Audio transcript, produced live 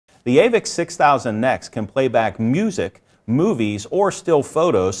The AVIC-6000NEX can play back music, movies, or still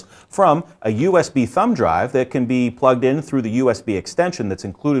photos from a USB thumb drive that can be plugged in through the USB extension that's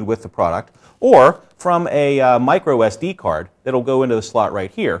included with the product, or from a micro SD card that'll go into the slot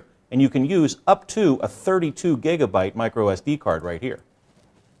right here, and you can use up to a 32 gigabyte micro SD card right here.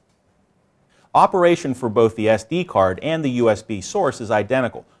 Operation for both the SD card and the USB source is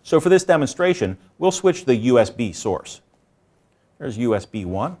identical. So for this demonstration, we'll switch to the USB source. There's USB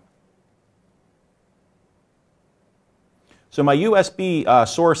 1. So my USB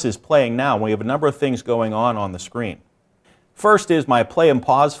source is playing now, and we have a number of things going on the screen. First is my play and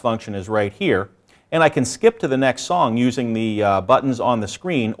pause function is right here, and I can skip to the next song using the buttons on the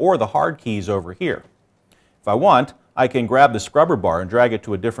screen or the hard keys over here. If I want, I can grab the scrubber bar and drag it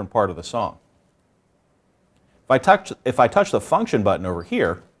to a different part of the song. If I touch the function button over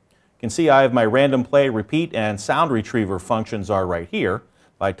here, you can see I have my random play, repeat, and sound retriever functions are right here.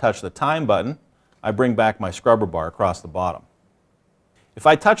 If I touch the time button, I bring back my scrubber bar across the bottom. If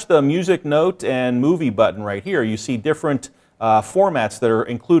I touch the music note and movie button right here, you see different formats that are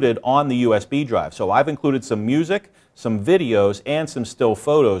included on the USB drive. So I've included some music, some videos, and some still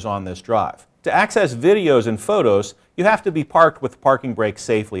photos on this drive. To access videos and photos, you have to be parked with the parking brake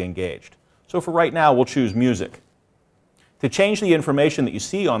safely engaged. So for right now, we'll choose music. To change the information that you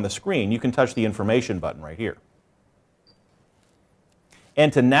see on the screen, you can touch the information button right here.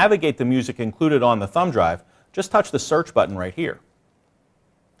 And to navigate the music included on the thumb drive, just touch the search button right here.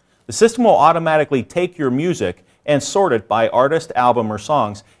 The system will automatically take your music and sort it by artist, album, or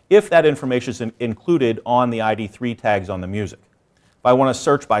songs if that information is included on the ID3 tags on the music. If I want to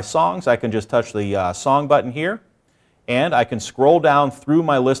search by songs, I can just touch the song button here, and I can scroll down through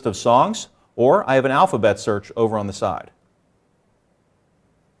my list of songs, or I have an alphabet search over on the side.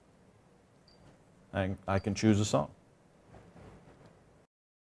 I can choose a song.